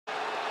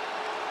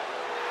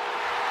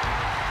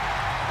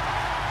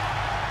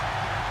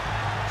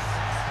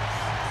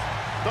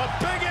the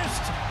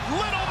biggest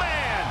little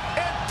man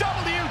in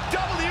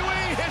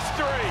WWE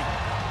history.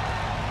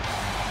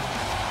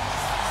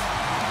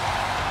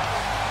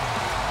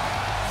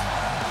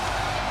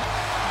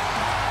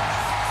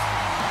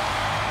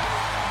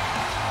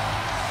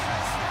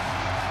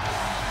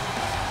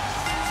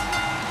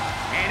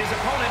 And his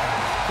opponent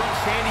from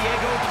San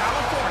Diego,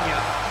 California,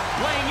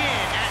 weighing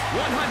in at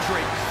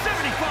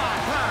 175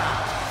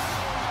 pounds,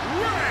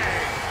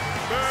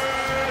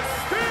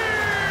 Mysterio!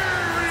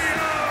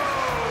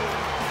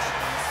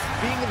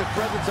 Being in the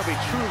presence of a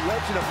true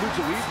legend of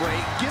Lucha Libre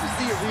gives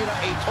the arena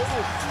a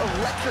total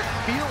electric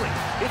feeling.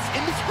 It's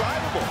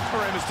indescribable.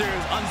 Rey Mysterio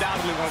is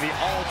undoubtedly one of the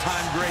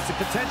all-time greats and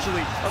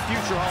potentially a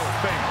future Hall of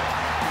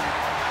Famer.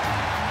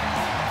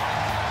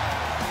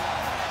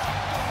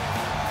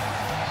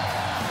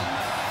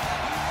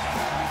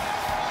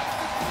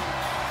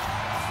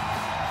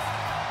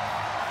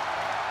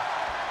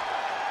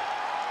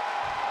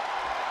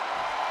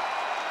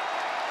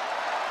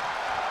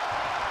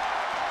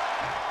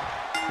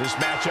 This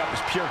matchup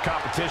is pure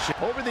competition.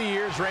 Over the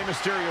years, Rey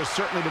Mysterio has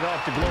certainly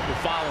developed a global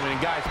following.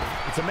 And guys,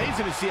 it's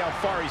amazing to see how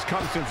far he's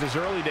come since his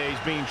early days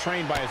being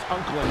trained by his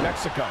uncle in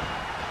Mexico.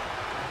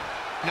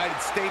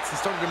 United States and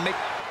started to make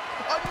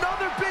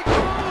another big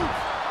move.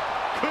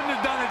 Couldn't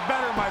have done it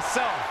better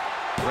myself.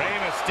 Rey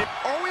Mysterio.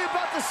 Are we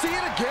about to see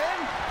it again?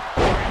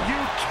 Are you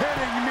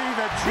kidding me?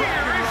 The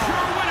Here is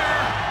your winner,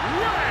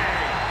 Rey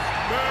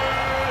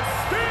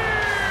Mysterio!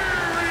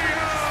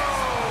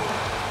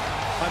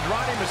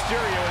 Andrade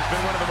Mysterio has been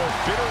one of the most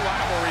bitter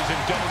rivalries in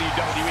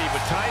WWE,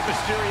 but tonight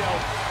Mysterio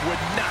would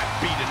not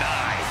be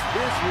denied.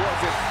 This was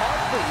an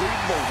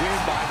unbelievable win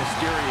by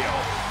Mysterio.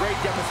 Rey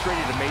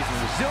demonstrated amazing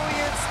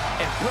resilience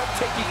and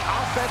breathtaking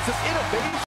offensive innovation.